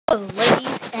Hello,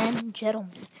 ladies and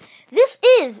gentlemen. This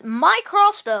is my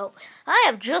crossbow I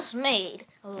have just made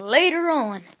later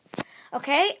on.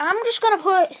 Okay, I'm just going to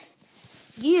put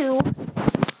you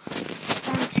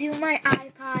onto my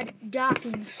iPod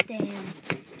docking stand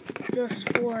just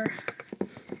to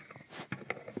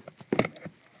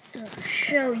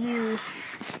show you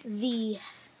the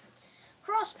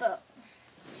crossbow.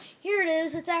 Here it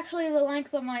is. It's actually the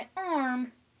length of my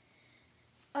arm.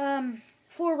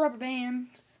 4 rubber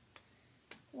bands.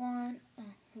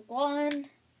 One,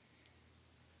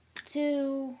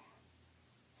 2,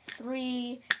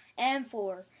 3, and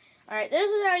 4. Alright, this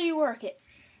is how you work it.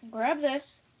 Grab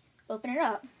this, open it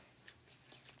up,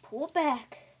 pull it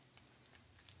back,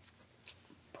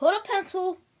 put a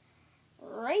pencil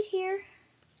right here,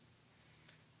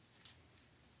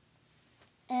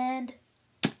 and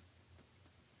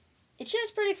it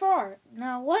shoots pretty far.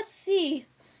 Now let's see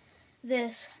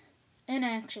this in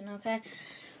action, okay?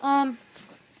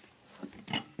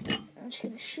 I'm just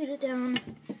going to shoot it down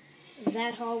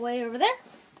that hallway over there.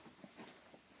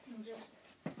 And just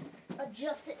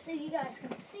adjust it so you guys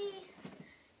can see.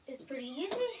 It's pretty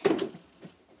easy.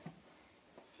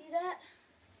 See that?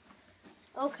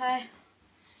 Okay.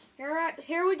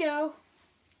 Here we go.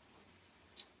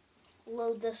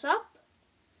 Load this up.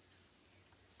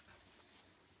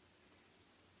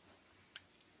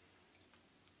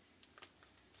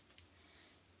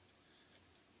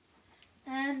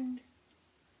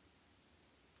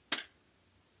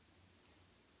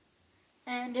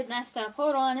 And it messed up.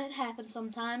 Hold on, it happens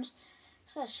sometimes.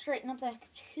 Just gotta straighten up that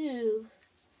tube.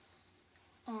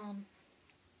 And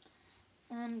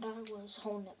I was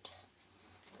holding it.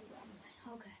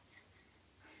 Okay.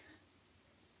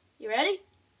 You ready?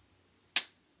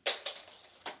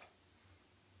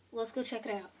 Let's go check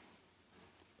it out.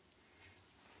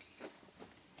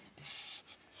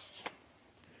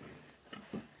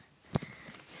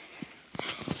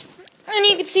 And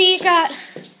you can see it got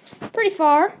pretty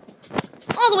far.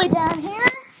 All the way down here.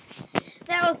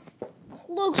 That was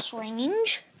close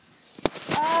range.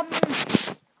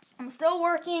 I'm still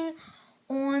working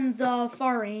on the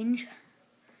far range.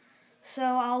 So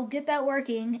I'll get that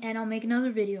working and I'll make another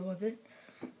video of it.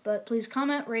 But please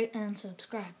comment, rate, and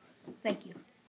subscribe. Thank you.